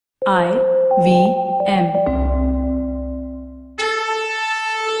IVM.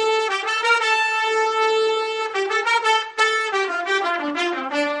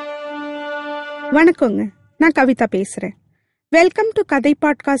 வணக்கங்க, நான் கவிதா பேசுறேன். வெல்கம் டு கதை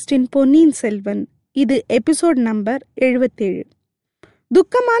பாட்காஸ்டின் பொன்னியின் செல்வன். இது எபிசோட் நம்பர் 77.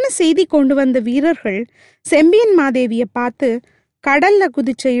 துக்கமான செய்தி கொண்டு வந்த வீரர்கள் செம்பியன் மாதேவியை பார்த்து, கடல்ல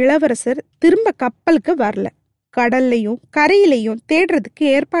குதிச்ச இளவரசர் திரும்ப கப்பலுக்கு வரல, கடல்லையும் கரையிலையும் தேடுறதுக்கு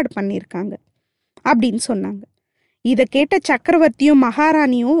ஏற்பாடு பண்ணியிருக்காங்க அப்படின்னு சொன்னாங்க. இதை கேட்ட சக்கரவர்த்தியும்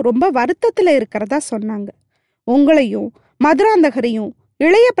மகாராணியும் ரொம்ப வருத்தத்துல இருக்கிறதா சொன்னாங்க. உங்களையும் மதுராந்தகரையும்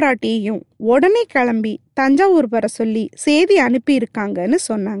இளைய பிராட்டியையும் உடனே கிளம்பி தஞ்சாவூர் வர சொல்லி செய்தி அனுப்பி இருக்காங்கன்னு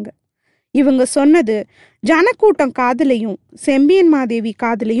சொன்னாங்க. இவங்க சொன்னது ஜனக்கூட்டம் காதுலையும் செம்பியன் மாதேவி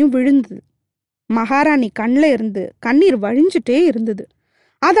காதுலையும் விழுந்தது. மகாராணி கண்ணில் இருந்து கண்ணீர் வழிஞ்சுட்டே இருந்தது.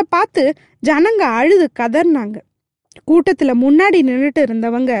 அதை பார்த்து ஜனங்க அழுது கதர்னாங்க. கூட்டத்துல முன்னாடி நின்றுட்டு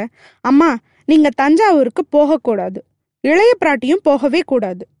இருந்தவங்க, அம்மா நீங்க தஞ்சாவூருக்கு போகக்கூடாது, இளைய பிராட்டியும் போகவே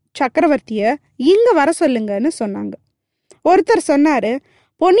கூடாது, சக்கரவர்த்திய இங்க வர சொல்லுங்கன்னு சொன்னாங்க. ஒருத்தர் சொன்னாரு,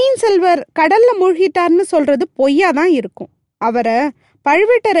 பொன்னியின் செல்வர் கடல்ல மூழ்கிட்டார்னு சொல்றது பொய்யாதான் இருக்கும், அவரை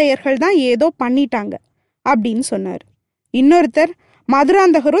பழுவேட்டரையர்கள் தான் ஏதோ பண்ணிட்டாங்க அப்படின்னு சொன்னாரு. இன்னொருத்தர்,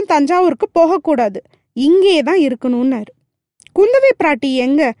 மதுராந்தகரும் தஞ்சாவூருக்கு போகக்கூடாது, இங்கேதான் இருக்கணும்னாரு. குந்தவை பிராட்டி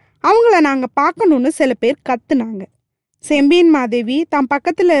எங்க, அவங்கள நாங்க பார்க்கணும்னு சில பேர் கத்துனாங்க. செம்பியன் மாதேவி தம்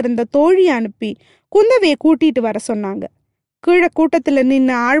பக்கத்துல இருந்த தோழியை அனுப்பி குந்தவையை கூட்டிட்டு வர சொன்னாங்க. கீழே கூட்டத்துல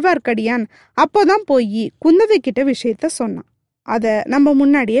நின்று ஆழ்வார்க்கடியான் அப்போதான் போய் குந்தவை கிட்ட விஷயத்த சொன்னான். அத நம்ம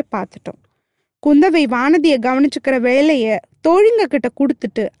முன்னாடியே பார்த்துட்டோம். குந்தவை வானதியை கவனிச்சுக்கிற வேலைய தோழிங்க கிட்ட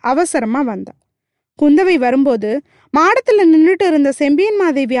கொடுத்துட்டு அவசரமா வந்தா. குந்தவை வரும்போது மாடத்துல நின்றுட்டு இருந்த செம்பியன்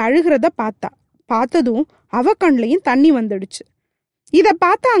மாதேவி அழுகிறத பார்த்ததும் அவ கண்லையும் தண்ணி வந்துடுச்சு. இத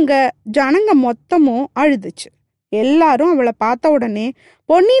பார்த்து அங்க ஜனங்க மொத்தமும் அழுதுச்சு. எல்லாரும் அவளை பார்த்த உடனே,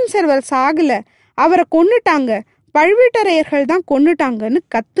 பொன்னியின் செல்வர் சாகல, அவரை கொன்னுட்டாங்க, பழுவேட்டரையர்கள் தான் கொன்னுட்டாங்கன்னு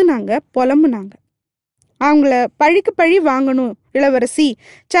கத்துனாங்க, புலம்புனாங்க. அவங்கள பழிக்கு பழி வாங்கணும் இளவரசி,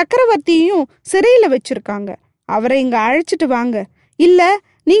 சக்கரவர்த்தியும் சிறையில வச்சிருக்காங்க, அவரை இங்க அழைச்சிட்டு வாங்க, இல்ல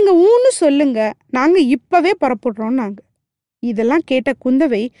நீங்க ஊன்னு சொல்லுங்க, நாங்க இப்பவே புறப்படுறோம்னாங்க. இதெல்லாம் கேட்ட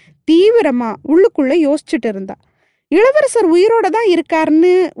குந்தவை தீவிரமா உள்ளுக்குள்ள யோசிச்சுட்டு இருந்தா. இளவரசர் உயிரோட தான்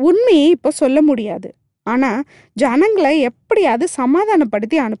இருக்காருன்னு உண்மையை இப்போ சொல்ல முடியாது, ஆனா ஜனங்களை எப்படியாவது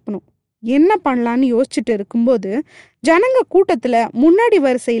சமாதானப்படுத்தி அனுப்பணும். என்ன பண்ணலான்னு யோசிச்சுட்டு இருக்கும்போது ஜனங்க கூட்டத்துல முன்னாடி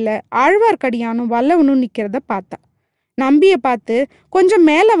வரிசையில ஆழ்வார்க்கடியானும் வல்லவனும் நிக்கிறத பார்த்தா. நம்பிய பார்த்து கொஞ்சம்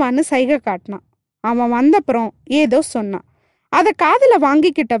மேலவான்னு சைகை காட்டினான். அவன் வந்தப்புறம் ஏதோ சொன்னான். அதை காதுல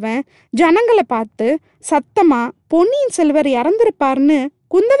வாங்கிக்கிட்டவன் ஜனங்களை பார்த்து சத்தமா, பொன்னியின் செல்வர் இறந்திருப்பாருன்னு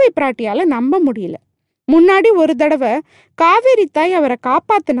குந்தவை பிராட்டியால நம்ப முடியல. முன்னாடி ஒரு தடவை காவேரி தாய் அவரை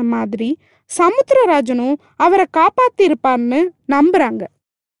காப்பாத்தின மாதிரி சமுத்திரராஜனும் அவரை காப்பாத்தி இருப்பார்னு நம்புறாங்க.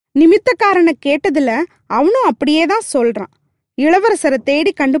 நிமித்தக்காரனை கேட்டதுல அவனும் அப்படியே தான் சொல்றான். இளவரசரை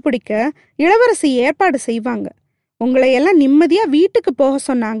தேடி கண்டுபிடிக்க இளவரசி ஏற்பாடு செய்வாங்க, உங்களை எல்லாம் நிம்மதியா வீட்டுக்கு போக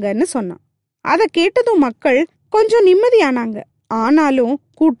சொன்னாங்கன்னு சொன்னான். அதை கேட்டதும் மக்கள் கொஞ்சம் நிம்மதியானாங்க. ஆனாலும்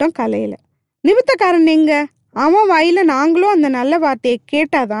கூட்டம் கலையல. நிமித்தக்காரன் எங்க, அவன் வாயில நாங்களும் அந்த நல்ல வார்த்தையை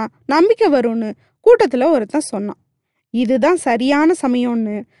கேட்டாதான் நம்பிக்கை வரும்னு கூட்டத்துல ஒருத்தன் சொன்னான். இதுதான் சரியான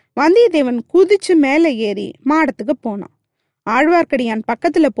சமயம்னு வந்தியத்தேவன் குதிச்சு மேலே ஏறி மாடத்துக்கு போனான். ஆழ்வார்க்கடியான்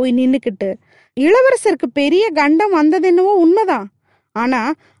பக்கத்துல போய் நின்னுக்கிட்டு, இளவரசருக்கு பெரிய கண்டம் வந்தது என்னவோ உண்மைதான், ஆனா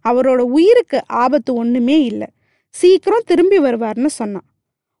அவரோட உயிருக்கு ஆபத்து ஒண்ணுமே இல்லை, சீக்கிரம் திரும்பி வருவார்னு சொன்னான்.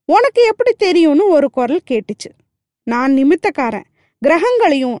 உனக்கு எப்படி தெரியும்னு ஒரு குரல் கேட்டுச்சு. நான் நிமித்தக்காரன்,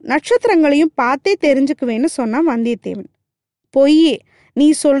 கிரகங்களையும் நட்சத்திரங்களையும் பார்த்தே தெரிஞ்சுக்குவேன்னு சொன்னான் வந்தியத்தேவன். பொய்யே, நீ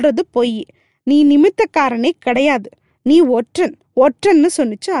சொல்றது பொய், நீ நிமித்தக்காரனே கிடையாது, நீ ஒற்றன்னு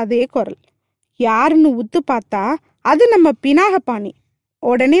சொன்னிச்சு அதே குரல். யாருன்னு உத்து பார்த்தா அது நம்ம பினாகபாணி.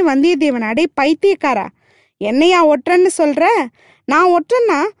 உடனே வந்தியத்தேவன், அடே பைத்தியக்காரா, என்னையா ஒற்றன்னு சொல்ற, நான்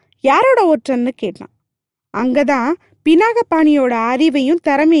ஒற்றன்னா யாரோட ஒற்றன்னு கேட்டான். அங்கதான் பினாகபாணியோட அறிவையும்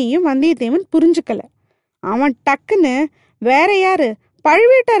திறமையையும் வந்தியத்தேவன் புரிஞ்சுக்கல. அவன் டக்குன்னு, வேற யாரு,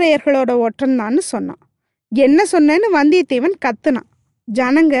 பழுவேட்டரையர்களோட ஒற்றன் தான்னு சொன்னான். என்ன சொன்னேன்னு வந்தியத்தேவன் கத்துனான்.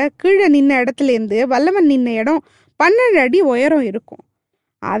 ஜனங்க கீழே நின்ன இடத்துல இருந்து வல்லவன் நின்ன இடம் 12 அடி உயரம் இருக்கும்.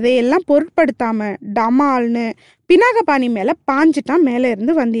 அதையெல்லாம் பொருட்படுத்தாம டமால்னு பினாகபாணி மேல பாஞ்சிட்டான் மேல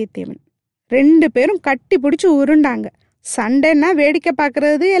இருந்து வந்தியத்தேவன். 2 பேரும் கட்டி பிடிச்சு உருண்டாங்க. சண்டைன்னா வேடிக்கை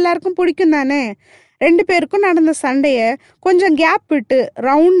பார்க்கறது எல்லாருக்கும் பிடிக்கும் தானே. 2 பேருக்கும் நடந்த சண்டைய கொஞ்சம் கேப் விட்டு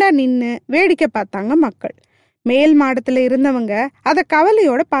ரவுண்டா நின்று வேடிக்கை பார்த்தாங்க மக்கள். மேல் மாடத்துல இருந்தவங்க அதை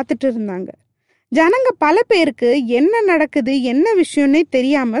கவலையோட பார்த்துட்டு இருந்தாங்க. ஜனங்க பல பேருக்கு என்ன நடக்குது என்ன விஷயம்னே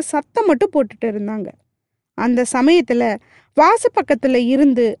தெரியாம சத்தம் மட்டும் போட்டுட்டு இருந்தாங்க. அந்த சமயத்துல வாச பக்கத்துல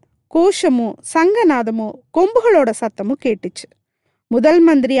இருந்து கோஷமும் சங்கநாதமும் கொம்புகளோட சத்தமும் கேட்டுச்சு. முதல்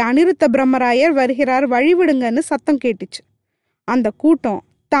மந்திரி அனிருத்த பிரம்மராயர் வருகிறார், வழிவிடுங்கன்னு சத்தம் கேட்டுச்சு. அந்த கூட்டம்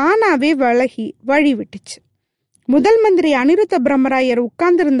தானாவே விலகி வழி விட்டுச்சு. முதல் மந்திரி அனிருத்த பிரம்மராயர்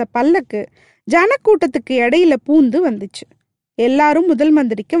உட்கார்ந்திருந்த பல்லக்கு ஜனக்கூட்டத்துக்கு இடையில பூந்து வந்துச்சு. எல்லாரும் முதல்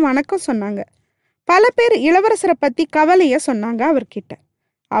மந்திரிக்கு வணக்கம் சொன்னாங்க. பல பேர் இளவரசரை பத்தி கவலைய சொன்னாங்க அவர்கிட்ட.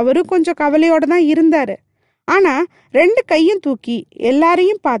 அவரும் கொஞ்சம் கவலையோட தான் இருந்தாரு. ஆனா 2 கையும் தூக்கி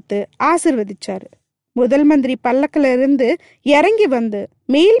எல்லாரையும் பார்த்து ஆசிர்வதிச்சாரு. முதல் மந்திரி பல்லக்கில இருந்து இறங்கி வந்து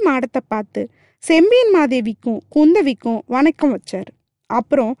மேல் மாடத்தை பார்த்து செம்பியன் மாதேவிக்கும் குந்தவிக்கும் வணக்கம் வச்சாரு.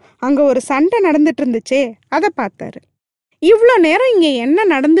 அப்புறம் அங்க ஒரு சண்டை நடந்துட்டு இருந்துச்சே, அதை பார்த்தாரு. இவ்வளோ நேரம் இங்க என்ன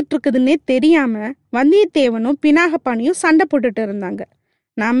நடந்துட்டு இருக்குதுன்னே தெரியாம வந்தியத்தேவனும் பினாகபாணியும் சண்டை போட்டுட்டு இருந்தாங்க.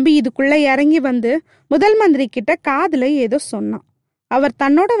 நம்பி இதுக்குள்ள இறங்கி வந்து முதல் மந்திரி கிட்ட காதுல ஏதோ சொன்னான். அவர்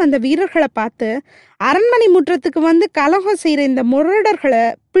தன்னோட வந்த வீரர்களை பார்த்து, அரண்மனை முற்றத்துக்கு வந்து கலகம் செய்யற இந்த முரடர்களை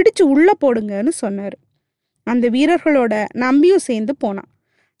பிடிச்சு உள்ள போடுங்கன்னு சொன்னாரு. அந்த வீரர்களோட நம்பியும் சேர்ந்து போனான்.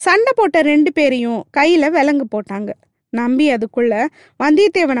 சண்டை போட்ட 2 பேரையும் கையில விலங்கு போட்டாங்க. நம்பி அதுக்குள்ள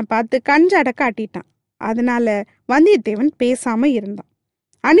வந்தியத்தேவனை பார்த்து கஞ்சாட காட்டிட்டான். அதனால வந்தியத்தேவன் பேசாம இருந்தான்.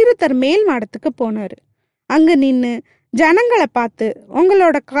 அனிருத்தர் மேல் மாடத்துக்கு போனாரு. அங்க நின்னு ஜனங்களை பார்த்து,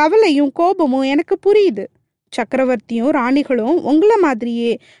 உங்களோட கவலையும் கோபமும் எனக்கு புரியுது. சக்கரவர்த்தியும் ராணிகளும் உங்கள மாதிரியே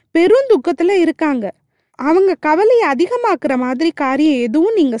பெருந்துக்கத்துல இருக்காங்க. அவங்க கவலையை அதிகமாக்குற மாதிரி காரியம்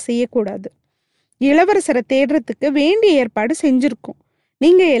எதுவும் நீங்க செய்யக்கூடாது. இளவரசரை தேடுறதுக்கு வேண்டிய ஏற்பாடு செஞ்சிருக்கோம்.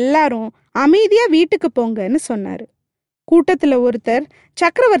 நீங்க எல்லாரும் அமைதியா வீட்டுக்கு போங்கன்னு சொன்னாரு. கூட்டத்துல ஒருத்தர்,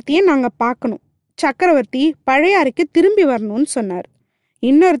 சக்கரவர்த்தியை நாங்க பார்க்கணும், சக்கரவர்த்தி பழையாறைக்கு திரும்பி வரணும்னு சொன்னாரு.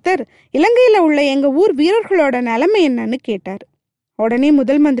 இன்னொருத்தர், இலங்கையில உள்ள எங்க ஊர் வீரர்களோட நிலைமை என்னன்னு கேட்டாரு. உடனே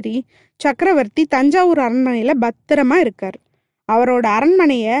முதல் மந்திரி, சக்கரவர்த்தி தஞ்சாவூர் அரண்மனையில பத்திரமா இருக்காரு. அவரோட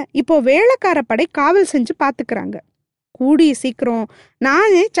அரண்மனைய இப்போ வேளக்கார படை காவல் செஞ்சு பாத்துக்கிறாங்க. கூடிய சீக்கிரம்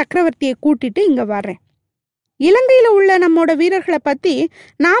நானே சக்கரவர்த்தியை கூட்டிட்டு இங்க வர்றேன். இலங்கையில உள்ள நம்மோட வீரர்களை பத்தி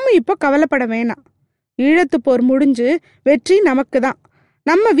நாம இப்போ கவலைப்பட வேணாம். ஈழத்து போர் முடிஞ்சு வெற்றி நமக்கு தான்.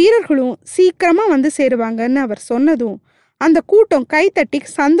 நம்ம வீரர்களும் சீக்கிரமா வந்து சேருவாங்கன்னு அவர் சொன்னதும் அந்த கூட்டம் கைத்தட்டி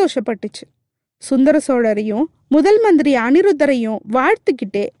சந்தோஷப்பட்டுச்சு. சுந்தர சோழரையும் முதல் மந்திரி அனிருத்தரையும்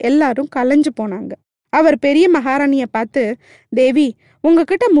வாழ்த்துக்கிட்டே எல்லாரும் கலைஞ்சு போனாங்க. அவர் பெரிய மகாராணிய பார்த்து, தேவி,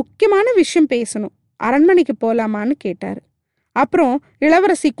 உங்ககிட்ட முக்கியமான விஷயம் பேசணும், அரண்மனைக்கு போலாமான்னு கேட்டாரு. அப்புறம்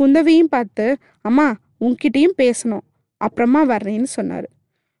இளவரசி குந்தவியும் பார்த்து, அம்மா, உன்கிட்டயும் பேசணும், அப்புறமா வர்றேன்னு சொன்னாரு.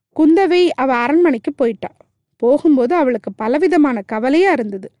 குந்தவை அவ அரண்மனைக்கு போயிட்டா. போகும்போது அவளுக்கு பலவிதமான கவலையா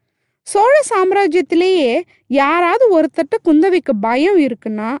இருந்தது. சோழ சாம்ராஜ்யத்திலேயே யாராவது ஒருத்தட்ட குந்தவைக்கு பயம்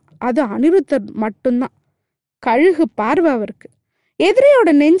இருக்குன்னா அது அனிருத்தர் மட்டும்தான். கழுகு பார்வை அவருக்கு. எதிரியோட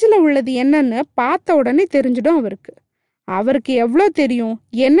நெஞ்சில உள்ளது என்னன்னு பார்த்த உடனே தெரிஞ்சிடும் அவருக்கு. அவருக்கு எவ்வளோ தெரியும்,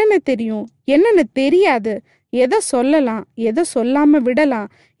 என்னென்ன தெரியும், என்னென்ன தெரியாது, எதை சொல்லலாம், எதை சொல்லாம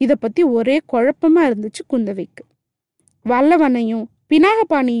விடலாம், இதை பத்தி ஒரே குழப்பமா இருந்துச்சு குந்தவைக்கு. வல்லவனையும்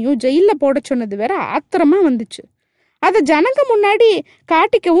பினாகபாணியும் ஜெயில போட சொன்னது வேற ஆத்திரமா வந்துச்சு. அதை ஜனங்க முன்னாடி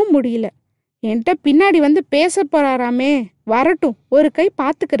காட்டிக்கவும் முடியல. என்கிட்ட பின்னாடி வந்து பேச போறாராமே, வரட்டும், ஒரு கை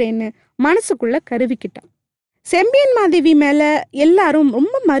பாத்துக்கிறேன்னு மனசுக்குள்ள கருவிக்கிட்டான். செம்பியன் மாதேவி மேல எல்லாரும்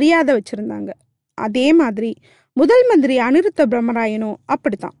ரொம்ப மரியாதை வச்சிருந்தாங்க. அதே மாதிரி முதல் மந்திரி அனிருத்த பிரம்மராயனும்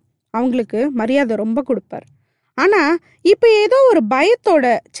அப்படித்தான். அவங்களுக்கு மரியாதை ரொம்ப கொடுப்பார். ஆனா இப்ப ஏதோ ஒரு பயத்தோட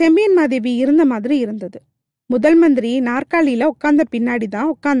செம்பியன் மாதேவி இருந்த மாதிரி இருந்தது. முதல் மந்திரி நாற்காலியில உட்கார்ந்த பின்னாடி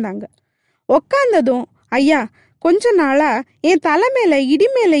தான் உட்கார்ந்தாங்க. உட்கார்ந்ததும், ஐயா, கொஞ்ச நாளா என் தலை மேல இடி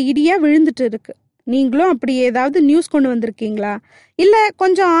மேல இடியா விழுந்துட்டு இருக்கு. நீங்களும் அப்படி ஏதாவது நியூஸ் கொண்டு வந்திருக்கீங்களா, இல்ல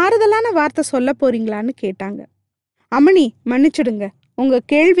கொஞ்சம் ஆறுதலான வார்த்தை சொல்ல போறீங்களான்னு கேட்டாங்க. அம்மணி, மன்னிச்சிடுங்க, உங்க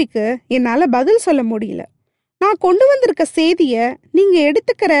கேள்விக்கு என்னால பதில் சொல்ல முடியல. நான் கொண்டு வந்திருக்க செய்திய நீங்க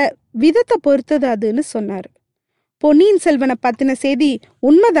எடுத்துக்கிற விதத்தை பொறுத்தது அதுன்னு சொன்னாரு. பொன்னியின் செல்வனை பத்தின செய்தி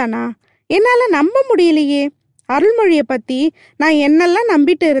உண்மைதானா? என்னால நம்ப முடியலையே. அருள்மொழிய பத்தி நான் என்னெல்லாம்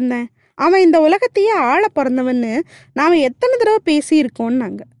நம்பிட்டு இருந்தேன். அவன் இந்த உலகத்தையே ஆள பிறந்தவன்னு நாம எத்தனை தடவை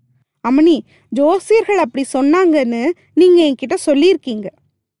பேசியிருக்கோம்னாங்க. அம்மணி, ஜோசியர்கள் அப்படி சொன்னாங்கன்னு நீங்க என்கிட்ட சொல்லியிருக்கீங்க.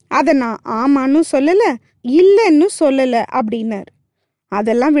 அதை நான் ஆமான்னு சொல்லல, இல்லைன்னு சொல்லல அப்படின்னாரு.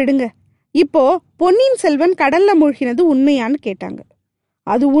 அதெல்லாம் விடுங்க. இப்போ பொன்னியின் செல்வன் கடல்ல மூழ்கினது உண்மையான்னு கேட்டாங்க.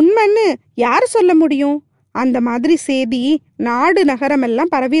 அது உண்மைன்னு யாரு சொல்ல முடியும்? அந்த மாதிரி செய்தி நாடு நகரம்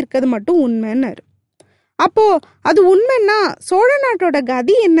எல்லாம் பரவி இருக்கிறது மட்டும் உண்மைன்னாரு. அப்போ அது உண்மைன்னா சோழ நாட்டோட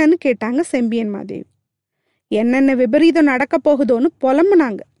கதி என்னன்னு கேட்டாங்க செம்பியன் மாதேவி. என்னென்ன விபரீதம் நடக்க போகுதோன்னு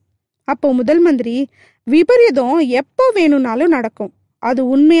புலம்புனாங்க. அப்போ முதல் மந்திரி, விபரீதம் எப்போ வேணும்னாலும் நடக்கும், அது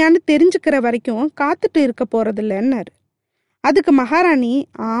உண்மையானு தெரிஞ்சுக்கிற வரைக்கும் காத்துட்டு இருக்க போறதில்லன்னாரு. அதுக்கு மகாராணி,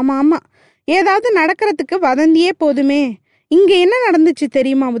 ஆமாமா, ஏதாவது நடக்கிறதுக்கு வதந்தியே போதுமே. இங்க என்ன நடந்துச்சு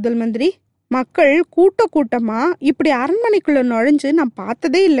தெரியுமா முதல் மந்திரி? மக்கள் கூட்டமா இப்படி அரண்மனைக்குள்ள நுழைஞ்சு நான்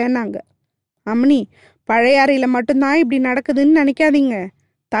பார்த்ததே இல்லைன்னாங்க. அம்மணி, பழையாறையில மட்டும்தான் இப்படி நடக்குதுன்னு நினைக்காதீங்க.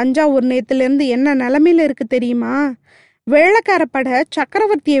 தஞ்சாவூர் நேத்துல என்ன நிலைமையில இருக்கு தெரியுமா? வேளக்கார படை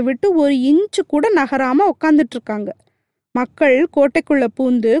சக்கரவர்த்தியை விட்டு ஒரு இன்ச்சு கூட நகராம உட்காந்துட்டு இருக்காங்க. மக்கள் கோட்டைக்குள்ள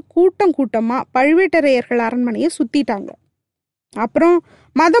பூந்து கூட்டம் கூட்டமா பழுவேட்டரையர்கள் அரண்மனையை சுத்திட்டாங்க. அப்புறம்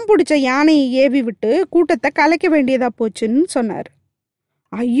மதம் பிடிச்ச யானையை ஏவி விட்டு கூட்டத்தை கலைக்க வேண்டியதா போச்சுன்னு சொன்னார்.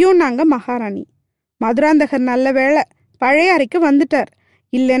 ஐயோ நாங்க மகாராணி, மதுராந்தகர் நல்ல வேளை பழையாறைக்கு வந்துட்டார்,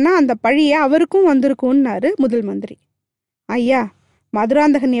 இல்லைன்னா அந்த பழிய அவருக்கும் வந்திருக்கும்னாரு முதல் மந்திரி. ஐயா,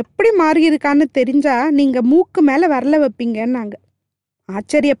 மதுராந்தகன் எப்படி மாறியிருக்கான்னு தெரிஞ்சா நீங்க மூக்கு மேல வரல வைப்பீங்கன்னாங்க.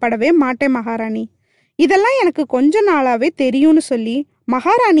 ஆச்சரியப்படவே மாட்டேன் மகாராணி, இதெல்லாம் எனக்கு கொஞ்ச நாளாவே தெரியும்னு சொல்லி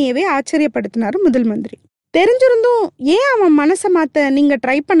மகாராணியவே ஆச்சரியப்படுத்தினாரு முதல் மந்திரி. தெரிஞ்சிருந்தும் ஏன் அவன் மனசை மாத்த நீங்க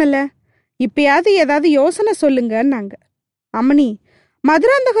ட்ரை பண்ணல? இப்பயாவது ஏதாவது யோசனை சொல்லுங்கன்னாங்க. அம்மணி,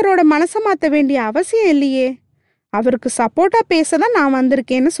 மதுராந்தகரோட மனசை மாத்த வேண்டிய அவசியம் இல்லையே, அவருக்கு சப்போர்ட்டா பேசதான் நான்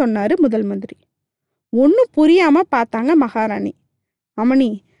வந்திருக்கேன்னு சொன்னாரு முதல் மந்திரி. ஒன்னும் புரியாம பார்த்தாங்க மகாராணி.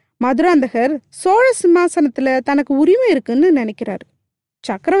 அம்மணி, மதுராந்தகர் சோழ சிம்மாசனத்துல தனக்கு உரிமை இருக்குன்னு நினைக்கிறாரு.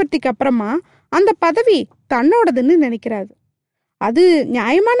 சக்கரவர்த்திக்கு அப்புறமா அந்த பதவி தன்னோடதுன்னு நினைக்கிறாரு. அது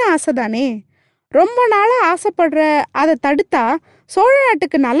நியாயமான ஆசைதானே. ரொம்ப நாளா ஆசைப்படுற அதை தடுத்தா சோழ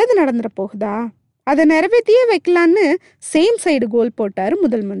நாட்டுக்கு நல்லது நடந்துட போகுதா? அதை நிறைவேற்றியே வைக்கலான்னு சேம் சைடு கோல் போட்டாரு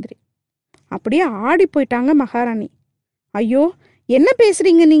முதல் மந்திரி. அப்படியே ஆடி போயிட்டாங்க மகாராணி. ஐயோ, என்ன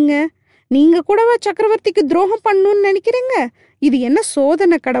பேசுறீங்க நீங்க? நீங்க கூடவா சக்கரவர்த்திக்கு துரோகம் பண்ணணும்னு நினைக்கிறீங்க? இது என்ன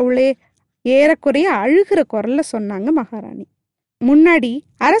சோதனை கடவுளே? ஏறக்குறைய அழுகிற குரல்ல சொன்னாங்க மகாராணி. முன்னாடி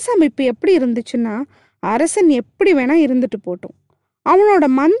அரசமைப்பு எப்படி இருந்துச்சுன்னா, அரசன் எப்படி வேணா இருந்துட்டு போட்டும், அவனோட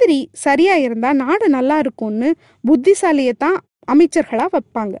மந்திரி சரியா இருந்தா நாடு நல்லா இருக்கும்னு புத்திசாலியத்தான் அமைச்சர்களா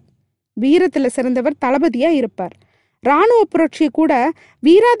வைப்பாங்க. வீரத்துல சிறந்தவர் தளபதியா இருப்பார். இராணுவ புரட்சியை கூட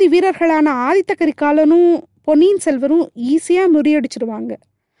வீராதி வீரர்களான ஆதித்த கரிகாலனும் பொன்னியின் செல்வரும் ஈஸியா முறியடிச்சிருவாங்க.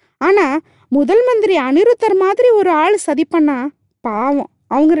 ஆனா முதல் மந்திரி அனிருத்தர் மாதிரி ஒரு ஆள் சதி பண்ணா பாவம்,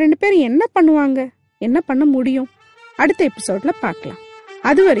 அவங்க 2 பேரும் என்ன பண்ணுவாங்க, என்ன பண்ண முடியும்? அடுத்த எபிசோட்ல பார்க்கலாம்.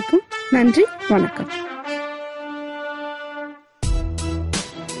 அது வரைக்கும் நன்றி, வணக்கம்.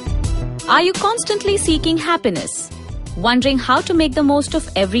 Are you constantly seeking happiness? Wondering how to make the most of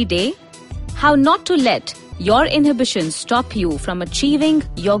every day? How not to let your inhibitions stop you from achieving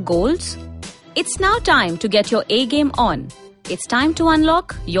your goals? It's now time to get your A-game on. It's time to unlock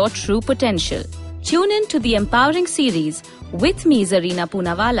your true potential. Tune in to the Empowering series with me, Zarina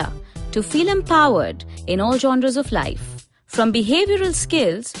Poonawalla, to feel empowered in all genres of life. From behavioral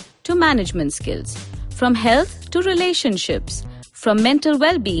skills to management skills. From health to relationships. From mental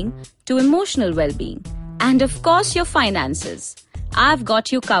well-being to emotional well-being. And of course, your finances. I've got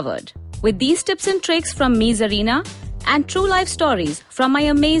you covered. With these tips and tricks from me, Zarina, and true life stories from my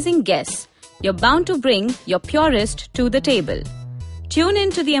amazing guests, you're bound to bring your purest to the table. Tune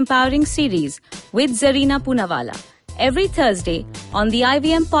in to the Empowering series with Zarina Poonawalla every Thursday on the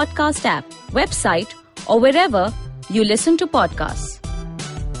IVM Podcast app, website, or wherever you listen to podcasts.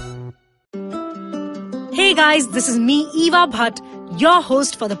 Hey guys, this is me, Eva Bhatt, your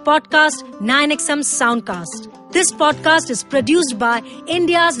host for the podcast 9XM Soundcast. This podcast is produced by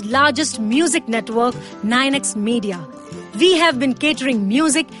India's largest music network, 9X Media. We have been catering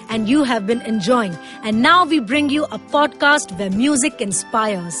music and you have been enjoying. And now we bring you a podcast where music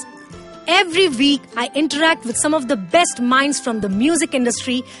inspires. Every week, I interact with some of the best minds from the music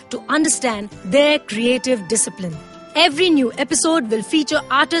industry to understand their creative discipline. Every new episode will feature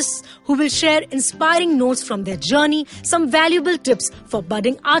artists who will share inspiring notes from their journey, some valuable tips for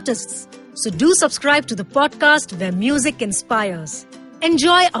budding artists. So do subscribe to the podcast where music inspires.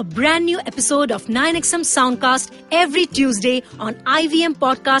 Enjoy a brand new episode of 9XM Soundcast every Tuesday on IVM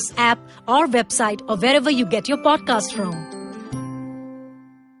Podcast app or website or wherever you get your podcast from.